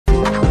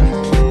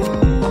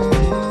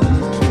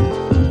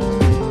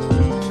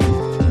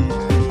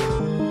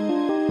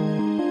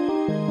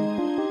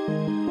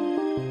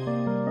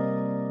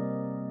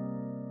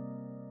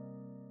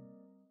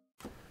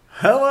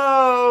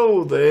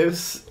Hello,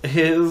 this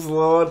is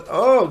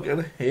LordUg,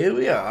 and here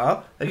we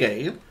are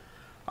again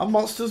on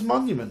Monsters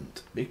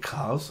Monument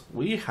because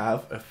we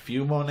have a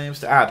few more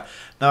names to add.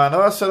 Now, I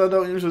know I said I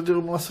don't usually do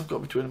them unless I've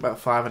got between about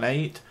 5 and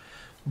 8,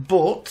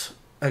 but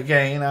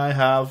again, I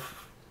have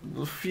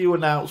a few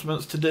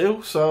announcements to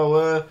do,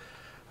 so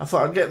I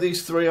thought I'd get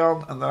these 3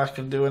 on and then I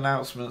can do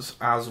announcements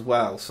as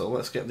well. So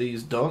let's get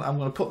these done. I'm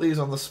going to put these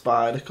on the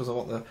spider because I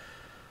want the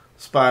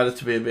spider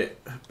to be a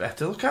bit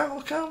better. Look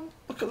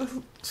at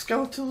the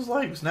skeleton's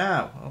legs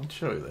now. I'll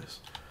show you this.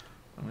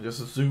 Let me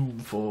just zoom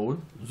forward.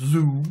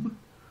 Zoom.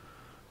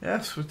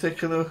 Yes, we've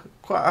taken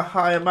quite a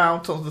high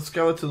amount on the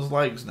skeleton's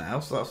legs now,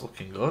 so that's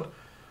looking good.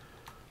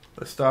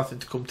 They're starting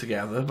to come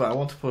together, but I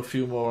want to put a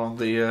few more on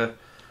the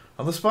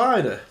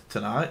spider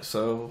tonight.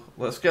 So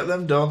let's get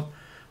them done.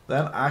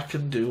 Then I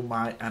can do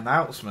my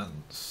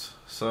announcements.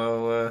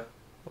 So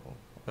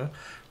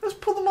let's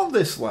put them on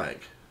this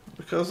leg,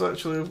 because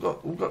actually we've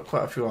got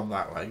quite a few on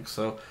that leg.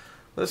 So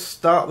let's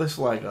start this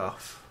leg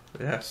off.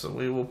 Yeah, so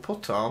we will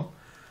put on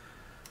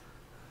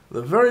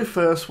the very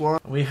first one.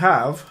 We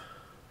have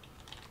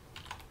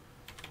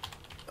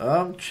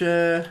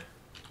Armchair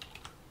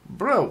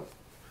Bro.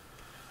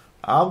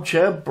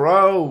 Armchair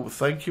Bro.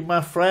 Thank you,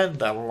 my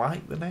friend. I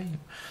like the name.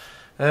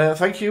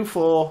 Thank you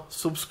for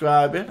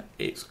subscribing.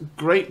 It's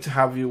great to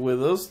have you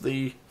with us.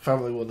 The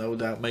family will no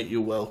doubt make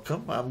you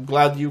welcome. I'm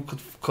glad you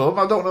could come.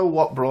 I don't know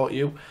what brought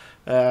you.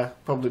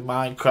 Probably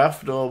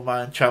Minecraft or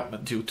my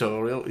enchantment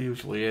tutorial. It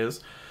usually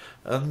is.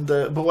 And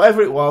but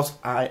whatever it was,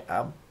 I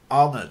am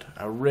honoured.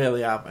 I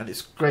really am. And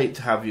it's great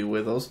to have you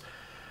with us.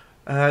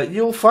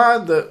 You'll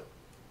find that,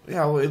 you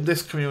know, in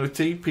this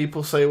community,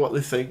 people say what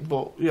they think,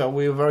 but, you know,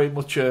 we're very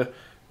much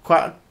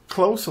quite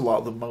close a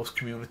lot than most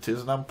communities,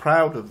 and I'm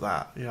proud of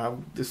that. You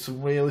know, there's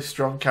some really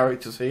strong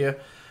characters here,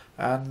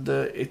 and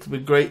it'll be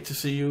great to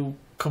see you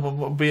come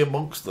and be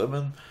amongst them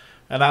and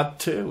add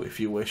to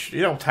if you wish.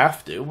 You don't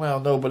have to. Well,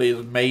 nobody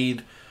is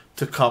made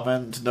to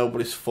comment.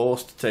 Nobody's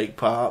forced to take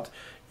part.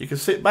 You can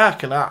sit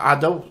back, and I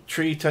don't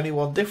treat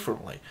anyone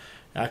differently.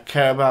 I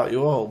care about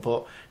you all,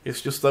 but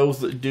it's just those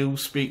that do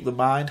speak the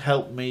mind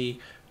help me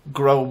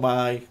grow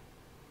my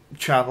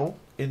channel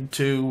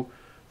into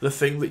the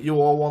thing that you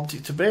all want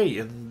it to be,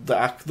 and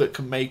that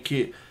can make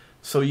it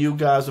so you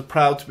guys are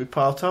proud to be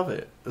part of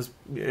it,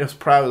 as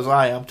proud as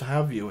I am to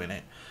have you in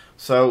it.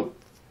 So,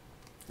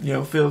 you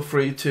know, feel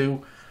free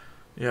to,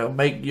 you know,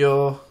 make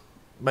your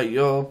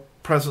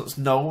presence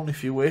known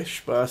if you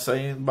wish,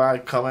 by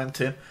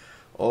commenting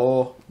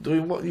or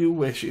doing what you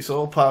wish. It's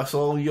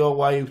all your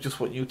way. We just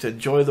want you to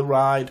enjoy the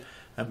ride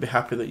and be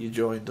happy that you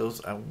joined us,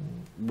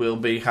 and we'll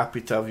be happy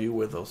to have you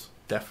with us,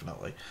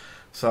 definitely.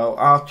 So,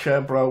 Armchair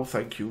Bro,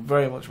 thank you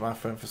very much, my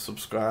friend, for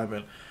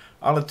subscribing.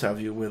 Honoured to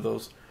have you with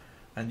us.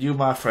 And you,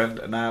 my friend,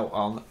 are now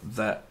on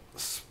the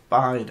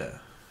spider.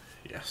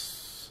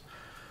 Yes.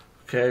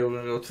 Okay, we're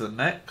going to go to the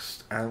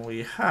next, and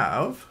we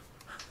have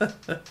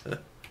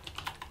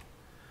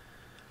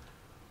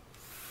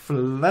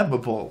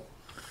Flammable.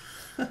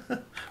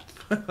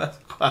 That's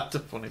quite a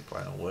funny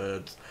play on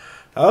words.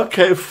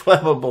 Okay,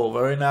 Flammable,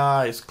 very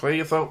nice. Clear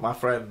your throat, my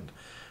friend,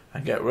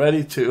 and get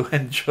ready to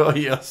enjoy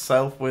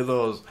yourself with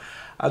us.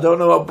 I don't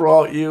know what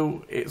brought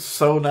you. It's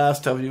so nice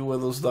to have you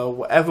with us, though.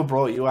 Whatever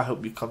brought you, I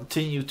hope you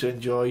continue to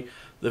enjoy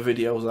the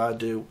videos I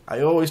do. I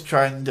always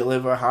try and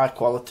deliver high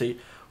quality,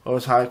 or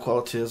as high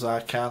quality as I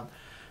can.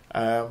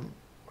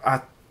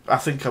 I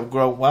think I've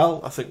grown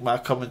well. I think my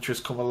commentaries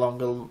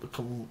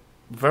come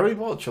very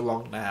much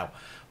along now.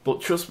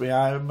 But trust me,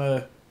 I'm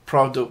a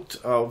product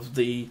of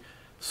the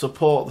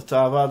support that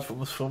I've had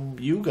from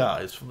you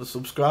guys, from the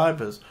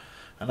subscribers.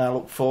 And I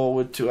look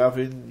forward to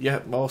having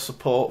yet more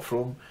support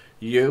from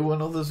you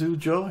and others who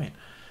join.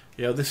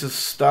 You know, this is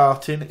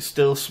starting. It's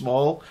still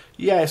small.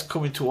 Yeah, it's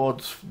coming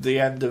towards the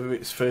end of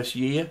its first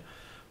year,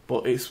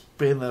 but it's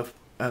been an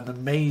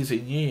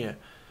amazing year,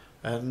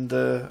 and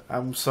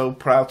I'm so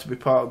proud to be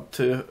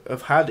to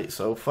have had it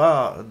so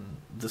far and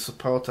the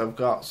support I've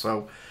got.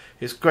 So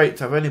it's great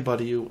to have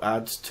anybody who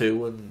adds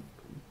to and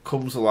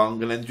comes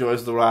along and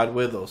enjoys the ride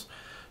with us.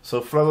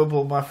 So,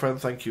 Flammable, my friend,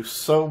 thank you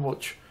so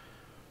much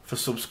for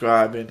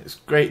subscribing. It's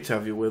great to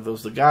have you with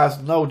us. The guys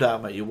no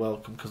doubt make you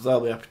welcome, because they'll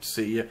be happy to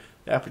see you.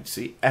 They're happy to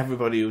see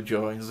everybody who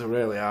joins. They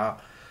really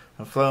are.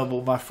 And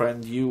Flammable, my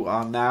friend, you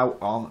are now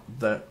on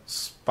the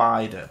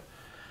spider.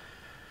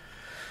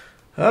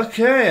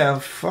 Okay,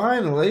 and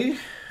finally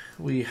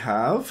we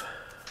have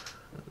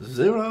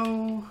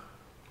Zero.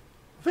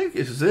 I think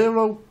it's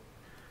Zero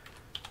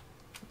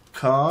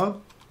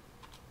cards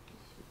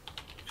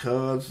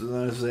and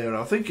then a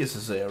 0. I think it's a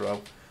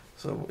 0.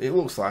 So it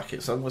looks like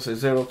it. So I'm going to say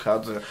 0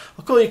 cards. I'll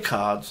call you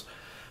Cards.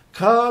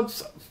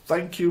 Cards,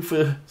 thank you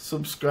for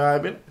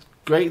subscribing. It's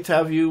great to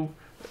have you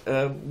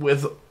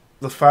with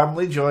the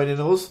family joining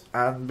us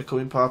and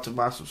becoming part of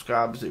my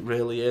subscribers. It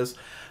really is.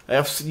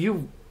 I've seen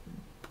you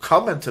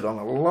commented on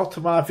a lot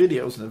of my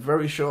videos in a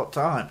very short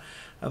time,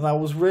 and I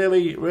was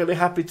really, really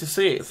happy to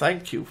see it.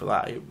 Thank you for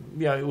that.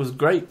 It was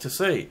great to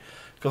see,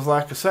 because,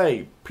 like I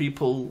say,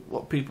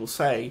 what people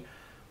say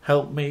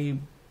help me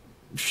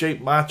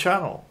shape my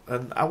channel,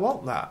 and I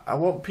want that. I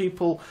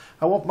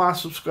want my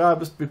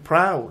subscribers to be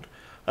proud.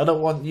 I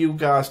don't want you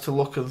guys to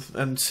look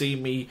and see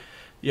me,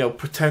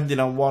 pretending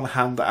on one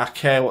hand that I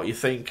care what you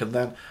think, and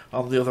then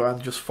on the other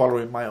hand just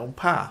following my own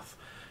path.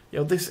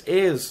 This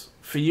is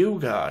for you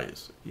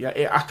guys.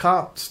 I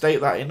can't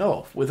state that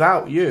enough.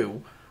 Without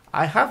you,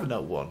 I have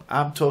no one.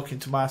 I'm talking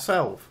to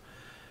myself.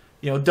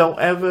 Don't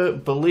ever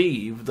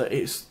believe that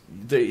it's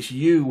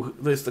you,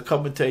 there's the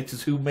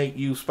commentators who make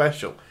you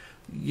special.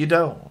 You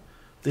don't.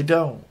 They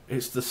don't.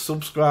 It's the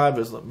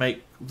subscribers that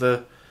make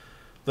the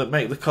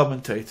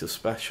commentators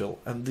special,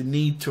 and they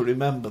need to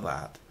remember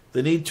that.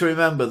 They need to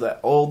remember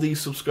that all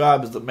these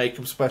subscribers that make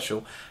them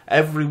special,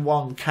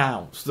 everyone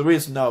counts. There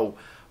is no,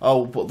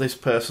 oh, but this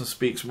person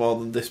speaks more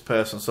than this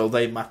person, so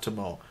they matter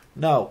more.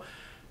 No.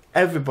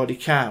 Everybody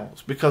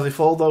counts, because if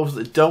all those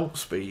that don't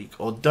speak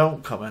or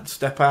don't comment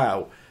step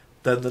out,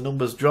 then the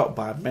numbers drop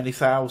by many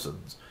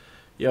thousands.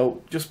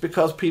 Just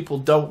because people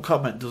don't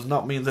comment does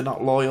not mean they're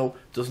not loyal,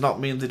 does not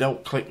mean they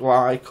don't click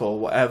like or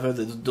whatever,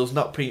 that does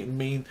not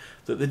mean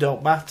that they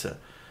don't matter.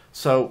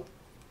 So,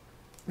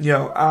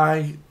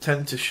 I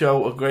tend to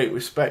show a great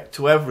respect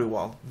to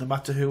everyone, no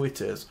matter who it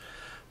is.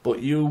 But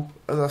you,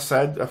 as I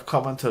said, have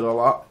commented a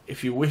lot.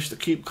 If you wish to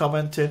keep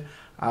commenting,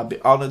 I'll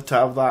be honoured to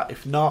have that.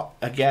 If not,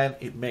 again,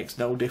 it makes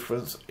no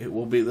difference. It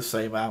will be the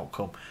same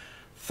outcome.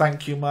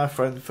 Thank you, my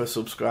friend, for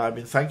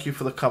subscribing. Thank you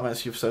for the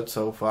comments you've said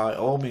so far. It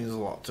all means a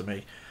lot to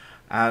me.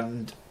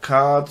 And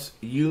cards,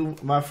 you,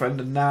 my friend,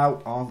 are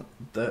now on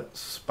the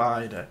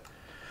spider.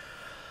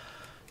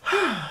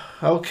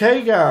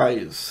 Okay,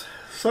 guys.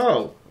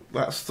 So,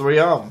 that's 3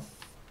 on.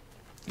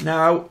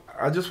 Now,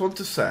 I just want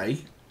to say,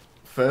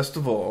 first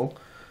of all,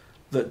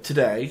 that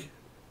today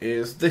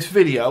is this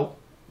video,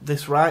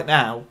 this right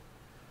now,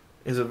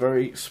 is a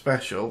very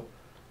special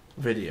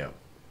video.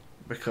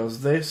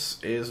 Because this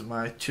is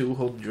my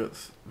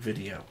 200th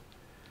video.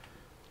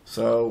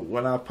 So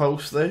when I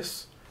post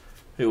this,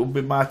 it will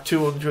be my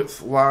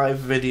 200th live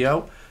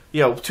video.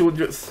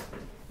 200th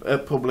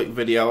public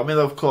video. I mean,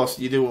 of course,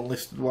 you do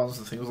unlisted ones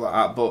and things like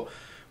that, but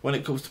when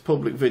it comes to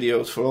public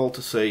videos for all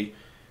to see,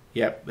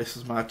 yep, this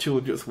is my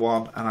 200th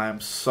one, and I am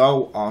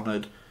so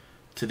honoured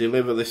to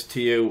deliver this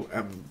to you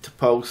and to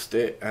post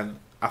it, and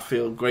I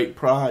feel great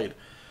pride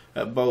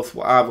at both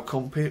what I've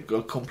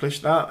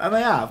accomplished now, and I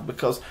have,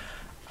 because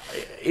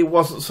it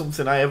wasn't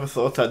something I ever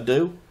thought I'd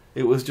do.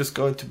 It was just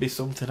going to be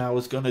something I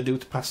was going to do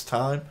to pass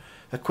time,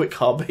 a quick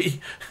hobby.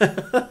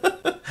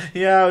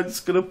 I'm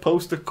just going to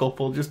post a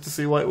couple just to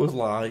see what it was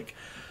like.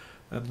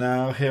 And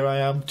now here I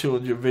am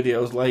 200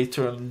 videos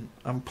later, and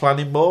I'm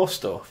planning more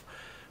stuff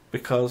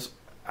because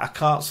I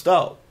can't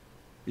stop.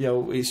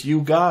 It's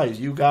you guys.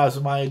 You guys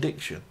are my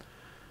addiction.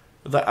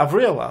 That I've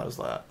realised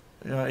that.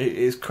 It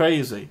is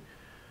crazy.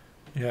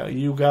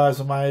 You guys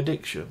are my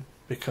addiction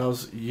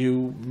because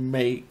you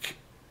make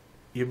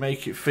me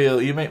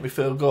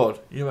feel good.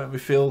 You make me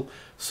feel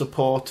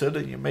supported,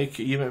 and you make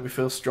me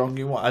feel strong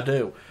in what I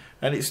do.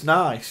 And it's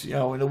nice, in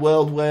a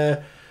world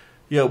where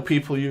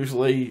people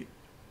usually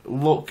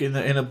look in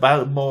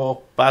a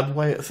more bad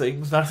way at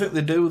things, and I think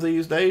they do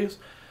these days.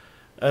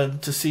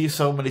 And to see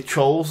so many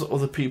trolls that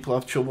other people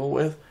have trouble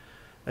with,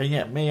 and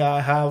yet me,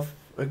 I have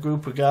a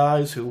group of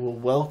guys who will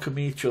welcome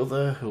each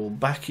other, who will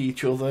back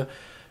each other,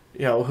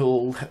 who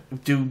will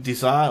do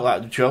design,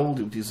 like Joel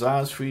do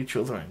designs for each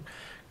other, and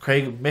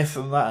Craig and Myth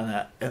and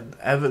that, and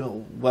Evan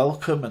will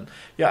welcome, and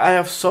I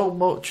have so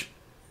much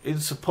in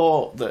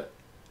support that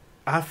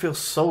I feel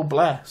so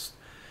blessed.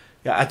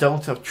 I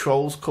don't have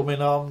trolls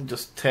coming on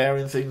just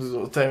tearing things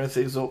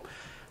up.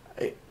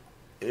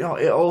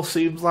 It all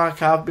seems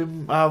like I've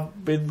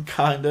been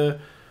kind of,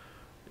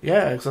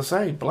 as I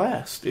say,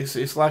 blessed.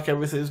 It's like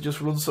everything's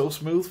just run so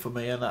smooth for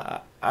me, and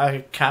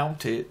I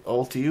count it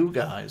all to you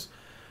guys.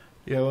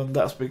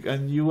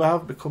 And you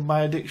have become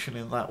my addiction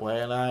in that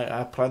way, and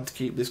I plan to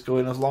keep this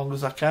going as long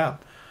as I can,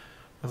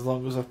 as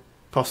long as I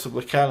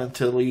possibly can,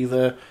 until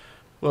either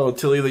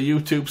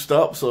YouTube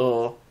stops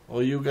or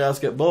you guys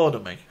get bored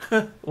of me,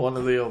 one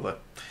or the other.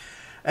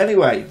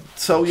 Anyway,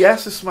 so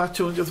yes, this is my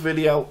 200th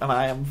video, and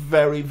I am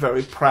very,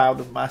 very proud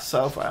of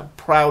myself. I am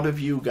proud of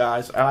you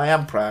guys, and I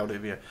am proud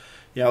of you.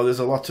 There's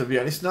a lot of you,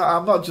 and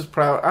I'm not just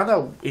proud. I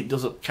know it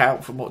doesn't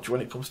count for much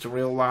when it comes to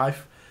real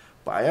life,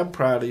 but I am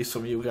proud of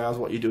some of you guys,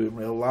 what you do in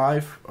real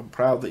life. I'm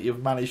proud that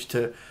you've managed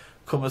to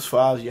come as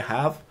far as you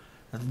have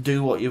and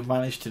do what you've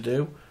managed to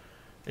do.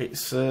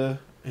 It's an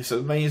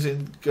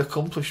amazing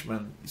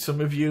accomplishment.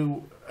 Some of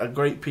you are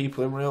great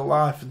people in real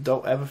life, and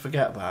don't ever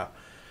forget that.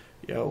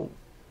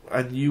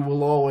 And you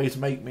will always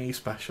make me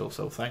special,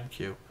 so thank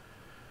you.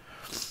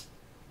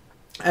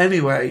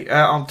 Anyway,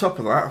 on top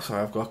of that,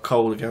 sorry, I've got a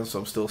cold again, so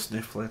I'm still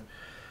sniffling.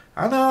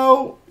 I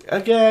know,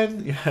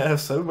 again,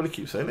 yes, everybody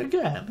keeps saying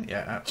again.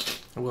 Yeah,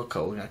 I've got a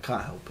cold again, I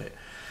can't help it.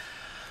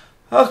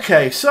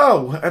 Okay,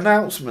 so,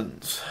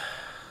 announcements.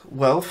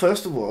 Well,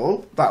 first of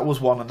all, that was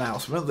one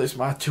announcement. This is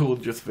my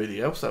 200th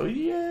video, so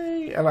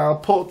yay! And I'll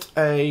put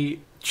a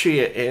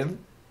cheer in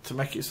to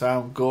make it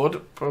sound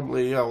good.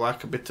 Probably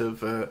like a bit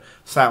of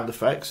sound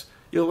effects.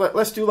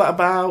 Let's do that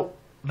about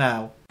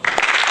now.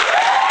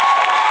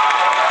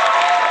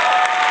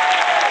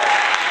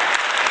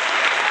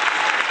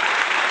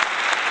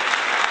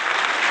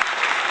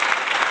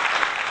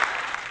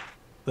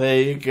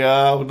 There you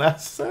go.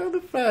 Nice sound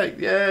effect.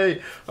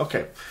 Yay.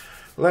 Okay,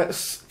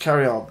 let's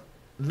carry on.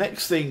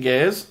 Next thing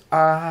is,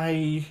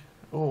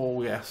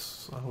 oh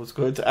yes, I was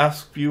going to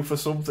ask you for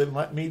something.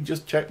 Let me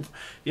just check.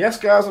 Yes,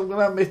 guys, I'm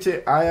going to admit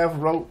it. I have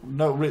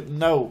written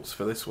notes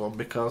for this one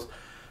because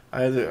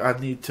I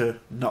need to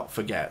not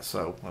forget.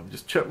 So let me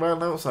just check my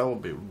notes. I will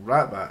be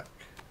right back.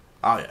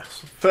 Ah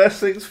yes.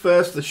 First things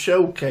first, the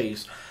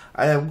showcase.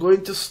 I am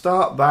going to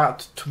start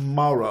that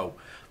tomorrow.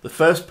 The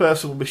first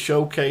person will be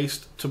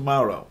showcased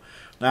tomorrow.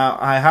 Now,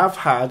 I have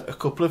had a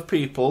couple of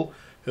people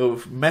who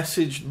have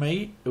messaged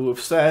me who have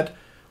said,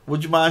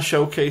 would you mind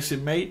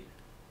showcasing me?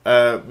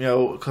 You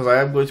know, because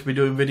I am going to be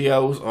doing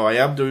videos, or I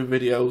am doing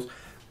videos.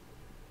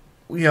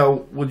 You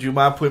know, would you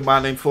mind putting my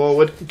name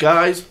forward?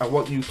 Guys, I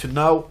want you to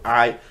know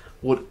I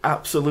would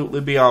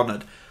absolutely be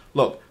honoured.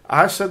 Look,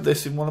 I said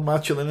this in one of my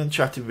chilling and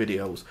chatting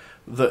videos,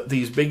 that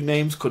these big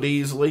names could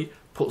easily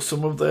put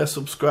some of their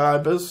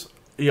subscribers,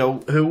 you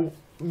know, who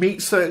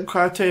meet certain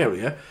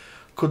criteria,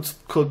 could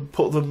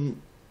put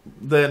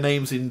their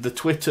names in the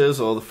Twitters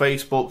or the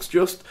Facebooks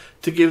just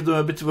to give them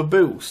a bit of a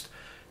boost.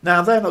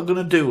 Now, they're not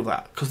going to do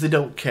that because they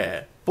don't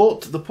care.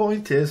 But the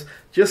point is,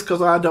 just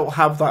because I don't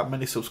have that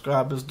many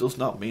subscribers does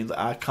not mean that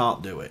I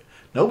can't do it.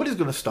 Nobody's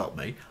going to stop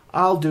me.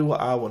 I'll do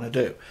what I want to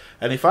do.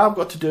 And if I've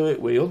got to do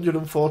it with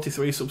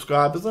 143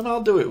 subscribers, then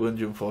I'll do it with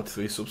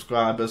 143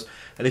 subscribers.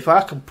 And if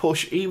I can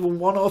push even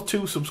 1 or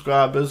 2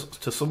 subscribers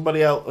to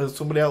somebody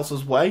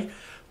else's way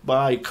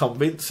by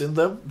convincing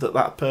them that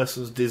that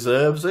person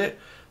deserves it,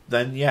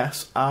 then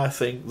yes, I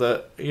think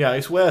that, yeah,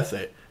 it's worth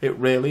it. It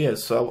really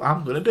is. So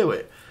I'm going to do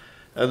it.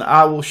 And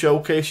I will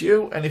showcase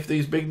you, and if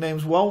these big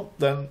names won't,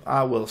 then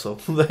I will. So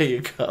there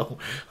you go.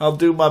 I'll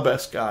do my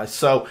best, guys.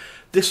 So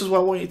this is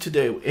what I want you to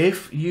do.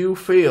 If you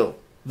feel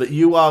that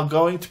you are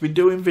going to be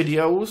doing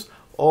videos,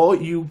 or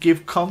you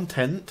give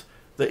content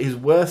that is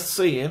worth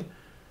seeing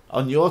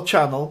on your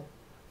channel,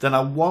 then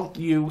I want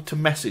you to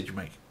message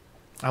me.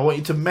 I want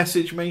you to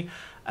message me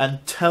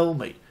and tell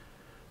me.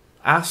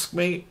 Ask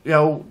me, you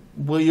know,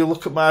 will you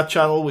look at my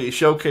channel, will you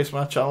showcase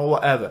my channel,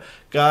 whatever.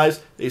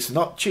 Guys, it's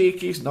not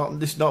cheeky, it's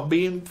not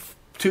being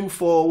too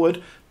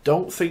forward.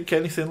 Don't think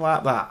anything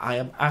like that. I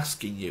am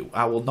asking you.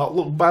 I will not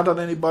look bad on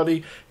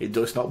anybody.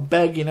 It's not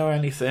begging or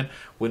anything.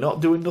 We're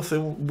not doing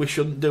nothing we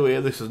shouldn't do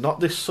here. This is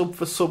not this sub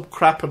for sub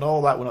crap and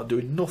all that. We're not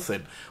doing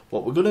nothing.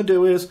 What we're going to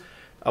do is,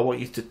 I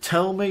want you to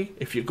tell me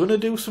if you're going to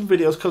do some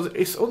videos, because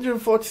it's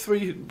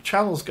 143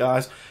 channels,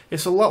 guys.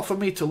 It's a lot for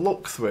me to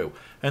look through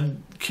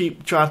and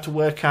keep trying to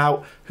work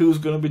out who's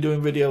going to be doing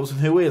videos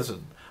and who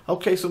isn't.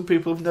 Okay, some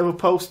people have never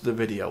posted a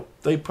video.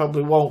 They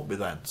probably won't be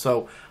then.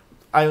 So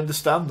I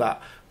understand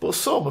that. But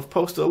some have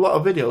posted a lot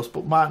of videos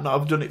but might not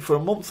have done it for a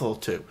month or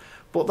 2.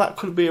 But that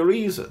could be a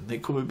reason.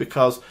 It could be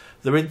because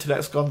their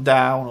internet's gone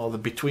down, or they're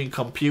between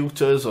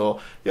computers, or,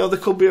 you know, there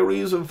could be a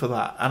reason for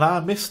that. And I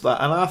miss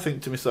that, and I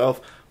think to myself,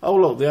 oh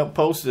look, they haven't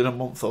posted in a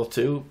month or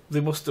 2, they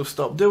must have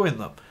stopped doing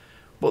them.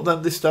 But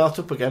then they start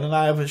up again and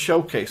I haven't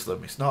showcased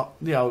them. It's not,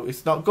 you know,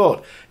 it's not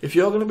good. If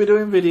you're going to be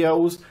doing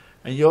videos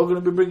and you're going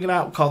to be bringing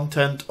out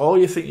content, or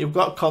you think you've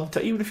got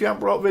content, even if you haven't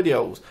brought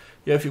videos,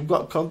 yeah, if you've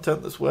got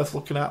content that's worth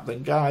looking at,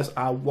 then guys,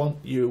 I want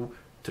you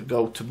to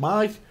go to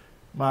my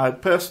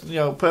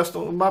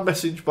personal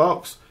message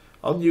box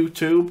on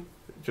YouTube.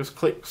 Just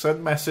click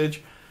send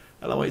message,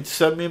 and I want you to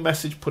send me a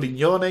message putting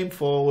your name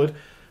forward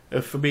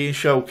for being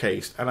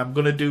showcased, and I'm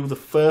going to do the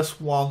first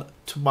one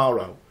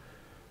tomorrow.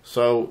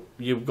 So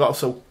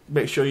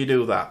make sure you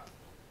do that.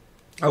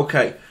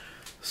 Okay,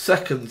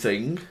 second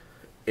thing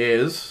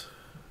is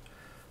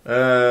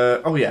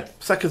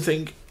second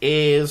thing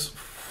is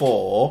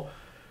for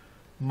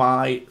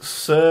my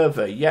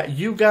server. Yeah,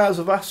 you guys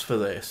have asked for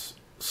this,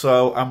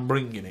 so I'm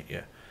bringing it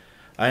you.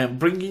 I am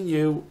bringing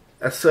you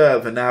a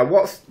server. Now,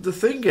 what's the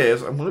thing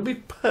is, I'm going to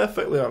be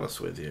perfectly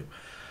honest with you.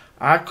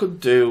 I could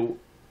do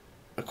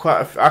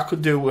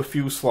a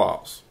few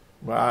slots,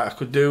 right? I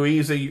could do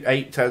easy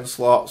 8-10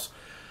 slots,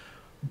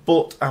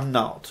 but I'm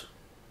not.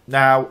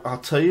 Now, I'll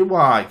tell you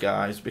why,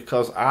 guys,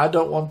 because I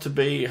don't want to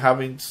be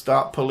having to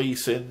start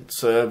policing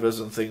servers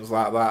and things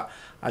like that.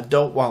 I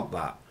don't want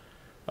that.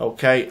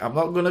 Okay, I'm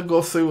not going to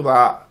go through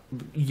that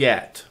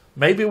yet.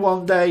 Maybe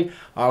one day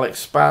I'll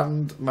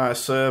expand my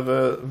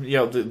server, you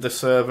know, the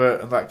server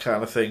and that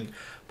kind of thing.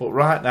 But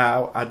right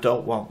now, I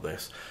don't want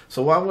this.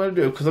 So what I'm going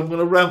to do, because I'm going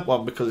to rent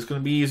one because it's going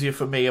to be easier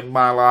for me and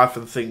my life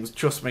and things.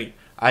 Trust me,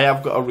 I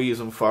have got a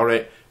reason for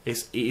it.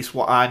 It's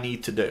what I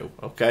need to do.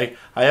 Okay,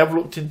 I have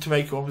looked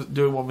into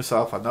doing one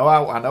myself. I know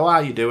how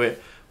you do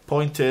it.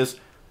 Point is,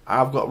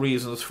 I've got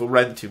reasons for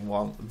renting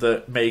one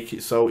that make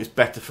it so it's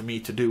better for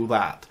me to do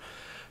that.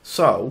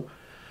 So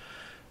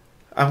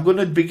I'm going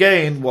to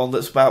begin one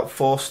that's about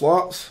 4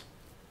 slots.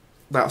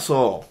 That's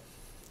all.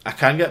 I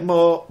can get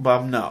more, but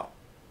I'm not.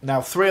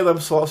 Now, 3 of them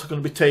slots are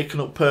going to be taken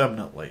up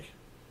permanently.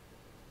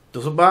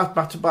 Doesn't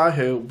matter by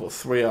who, but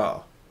 3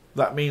 are.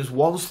 That means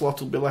 1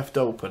 slot will be left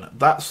open.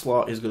 That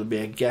slot is going to be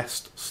a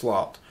guest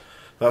slot.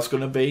 That's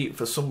going to be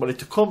for somebody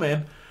to come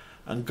in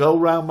and go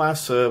around my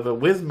server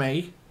with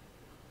me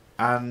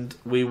and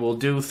we will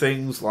do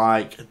things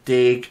like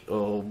dig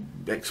or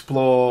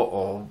explore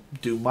or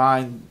do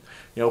mine,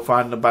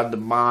 find an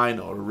abandoned mine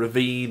or a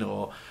ravine,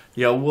 or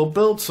we'll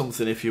build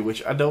something if you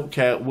wish. I don't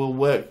care. We'll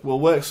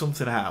work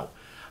something out.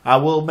 I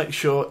will make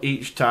sure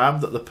each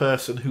time that the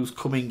person who's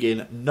coming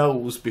in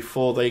knows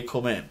before they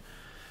come in,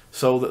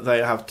 so that they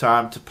have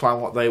time to plan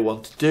what they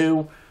want to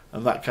do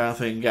and that kind of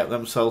thing, get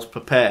themselves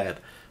prepared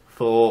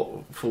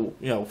for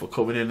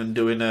coming in and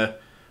doing a.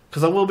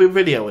 Because I will be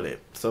videoing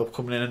it, so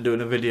coming in and doing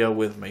a video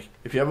with me.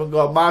 If you haven't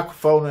got a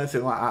microphone or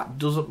anything like that,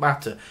 doesn't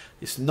matter.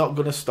 It's not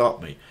going to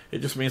stop me. It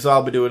just means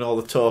I'll be doing all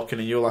the talking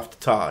and you'll have to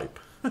type.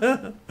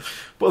 But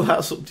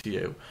that's up to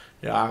you.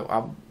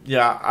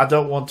 I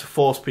don't want to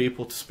force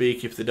people to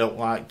speak if they don't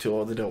like to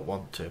or they don't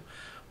want to.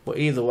 But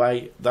either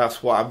way,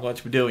 that's what I'm going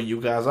to be doing. You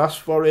guys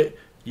asked for it.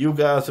 You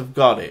guys have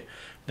got it.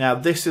 Now,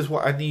 this is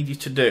what I need you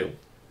to do.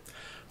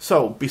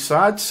 So,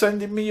 besides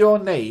sending me your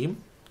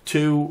name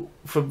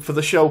for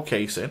the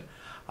showcasing,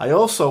 I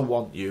also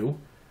want you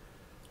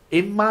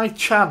in my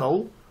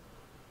channel,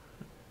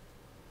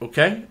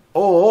 okay,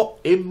 or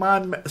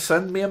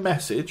send me a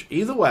message,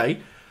 either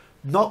way,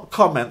 not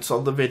comments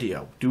on the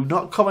video. Do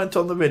not comment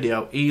on the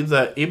video,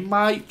 either in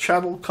my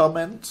channel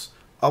comments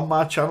on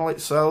my channel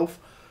itself,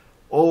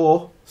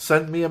 or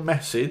send me a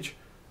message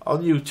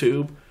on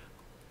YouTube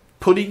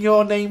putting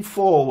your name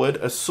forward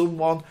as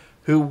someone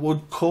who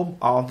would come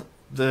on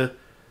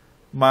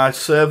my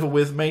server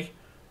with me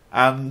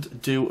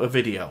and do a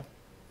video.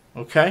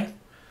 Okay?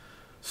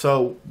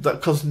 So,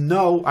 because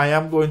I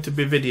am going to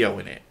be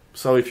videoing it.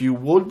 So if you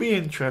would be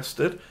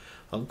interested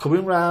in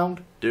coming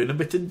round, doing a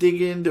bit of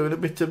digging, doing a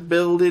bit of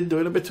building,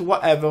 doing a bit of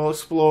whatever,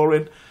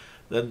 exploring,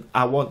 then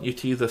I want you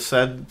to either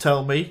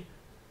tell me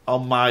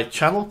on my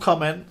channel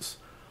comments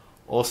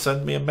or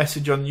send me a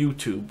message on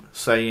YouTube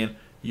saying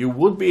you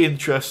would be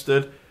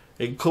interested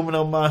in coming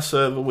on my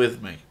server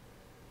with me.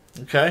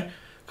 Okay?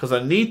 Because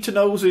I need to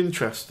know who's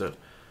interested.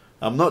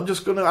 I'm not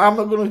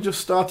gonna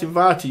just start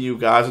inviting you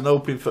guys and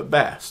hoping for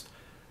best.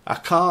 I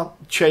can't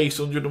chase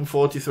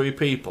 143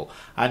 people.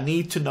 I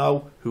need to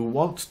know who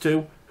wants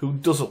to, who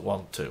doesn't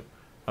want to.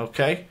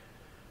 Okay?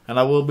 And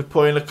I will be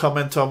putting a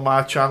comment on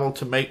my channel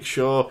to make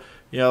sure,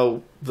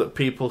 that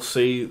people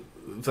see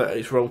that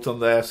it's wrote on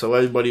there, so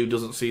anybody who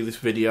doesn't see this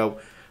video,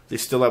 they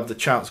still have the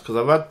chance. Because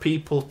I've had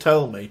people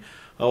tell me,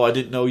 oh, I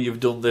didn't know you've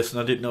done this and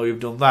I didn't know you've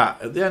done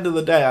that. At the end of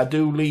the day, I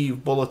do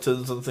leave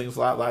bulletins and things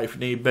like that if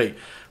need be.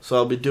 So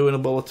I'll be doing a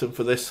bulletin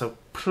for this, so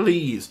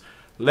please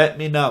let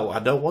me know. I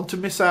don't want to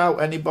miss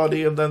out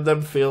anybody and then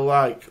them feel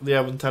like they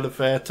haven't had a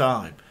fair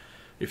time.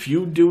 If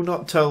you do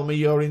not tell me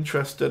you're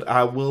interested,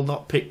 I will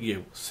not pick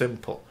you.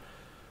 Simple.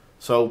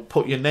 So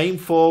put your name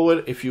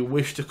forward if you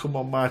wish to come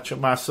on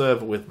my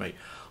server with me.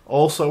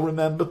 Also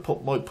remember,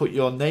 put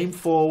your name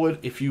forward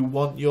if you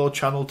want your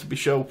channel to be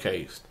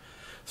showcased.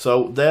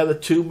 So they're the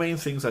two main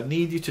things I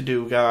need you to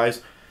do,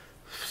 guys,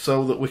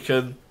 so that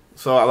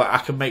I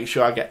can make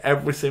sure I get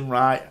everything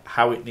right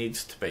how it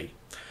needs to be.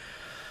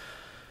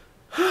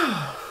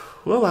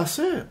 Well, that's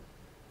it.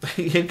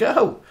 There you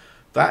go.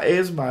 That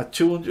is my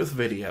 200th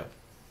video.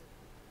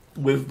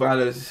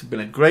 This has been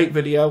a great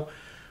video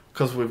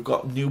because we've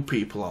got new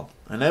people on.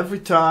 And every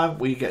time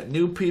we get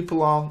new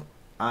people on,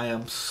 I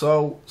am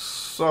so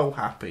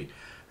happy.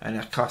 And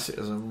I class it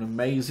as an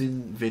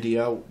amazing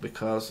video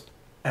because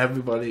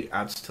everybody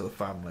adds to the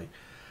family.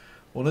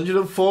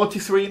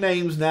 143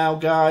 names now,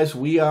 guys.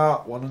 We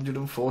are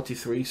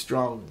 143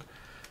 strong.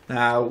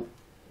 Now,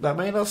 that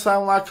may not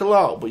sound like a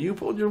lot, but you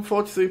put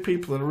 143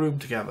 people in a room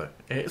together.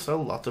 It's a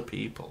lot of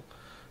people.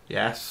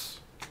 Yes.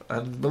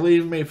 And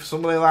believe me, for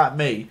somebody like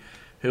me,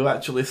 who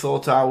actually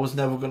thought I was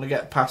never going to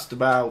get past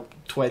about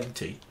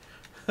 20,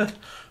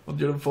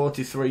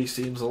 143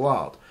 seems a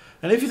lot.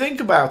 And if you think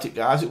about it,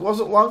 guys, it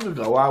wasn't long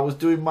ago I was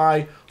doing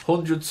my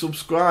 100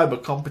 subscriber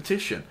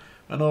competition.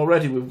 And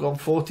already we've gone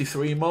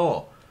 43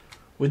 more.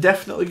 We're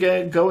definitely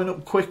going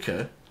up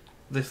quicker,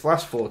 this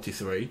last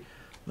 43,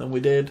 than we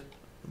did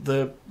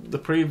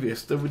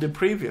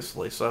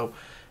previously. So,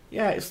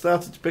 yeah, it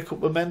started to pick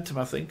up momentum,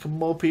 I think, and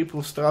more people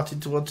have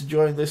started to want to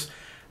join this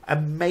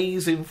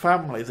amazing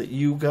family that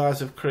you guys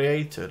have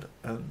created.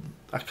 And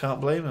I can't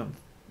blame them.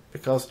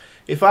 Because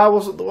if I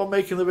wasn't the one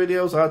making the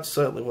videos, I'd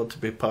certainly want to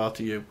be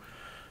part of you.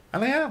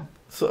 And I am.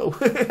 So,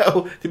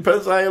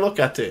 depends how you look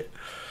at it.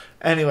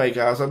 Anyway,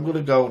 guys, I'm going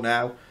to go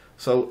now.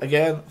 So,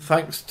 again,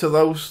 thanks to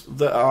those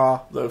that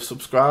have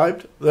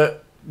subscribed, the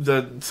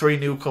 3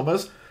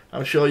 newcomers.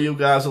 I'm sure you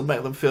guys will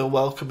make them feel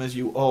welcome as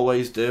you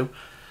always do.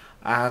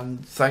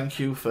 And thank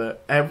you for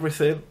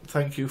everything.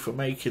 Thank you for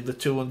making the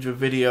 200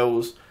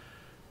 videos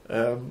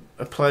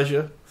a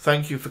pleasure.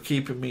 Thank you for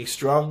keeping me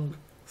strong.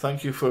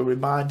 Thank you for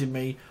reminding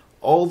me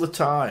all the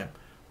time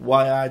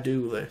why I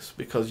do this.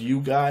 Because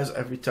you guys,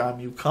 every time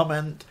you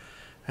comment,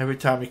 every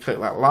time you click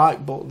that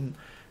like button,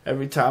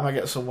 every time I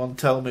get someone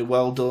tell me,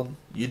 well done,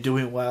 you're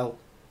doing well,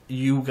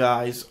 you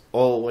guys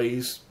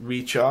always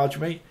recharge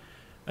me.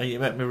 And you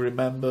make me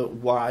remember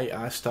why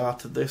I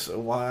started this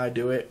and why I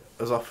do it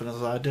as often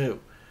as I do.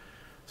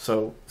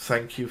 So,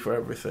 thank you for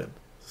everything.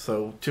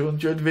 So,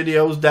 200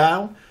 videos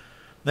down.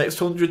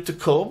 Next 100 to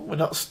come. We're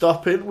not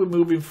stopping. We're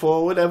moving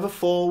forward, ever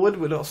forward.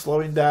 We're not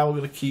slowing down. We're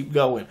going to keep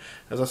going.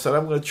 As I said,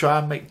 I'm going to try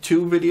and make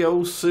 2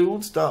 videos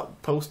soon.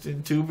 Start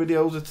posting 2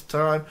 videos at a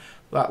time.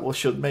 That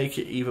should make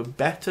it even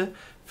better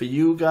for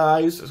you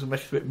guys. It's going to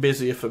make it a bit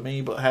busier for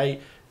me. But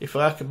hey, if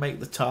I can make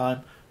the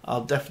time,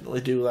 I'll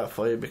definitely do that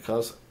for you,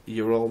 because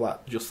you're all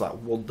just that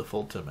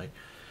wonderful to me.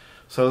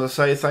 So as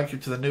I say, thank you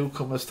to the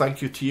newcomers.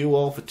 Thank you to you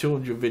all for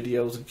 200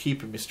 videos and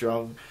keeping me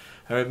strong.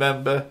 And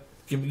remember,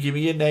 give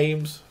me your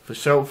names for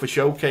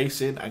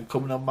showcasing and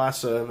coming on my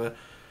server.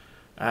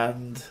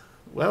 And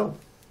well,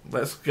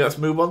 let's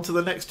move on to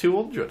the next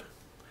 200.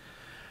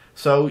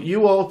 So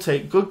you all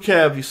take good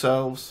care of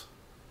yourselves,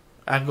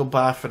 and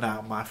goodbye for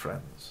now, my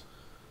friends.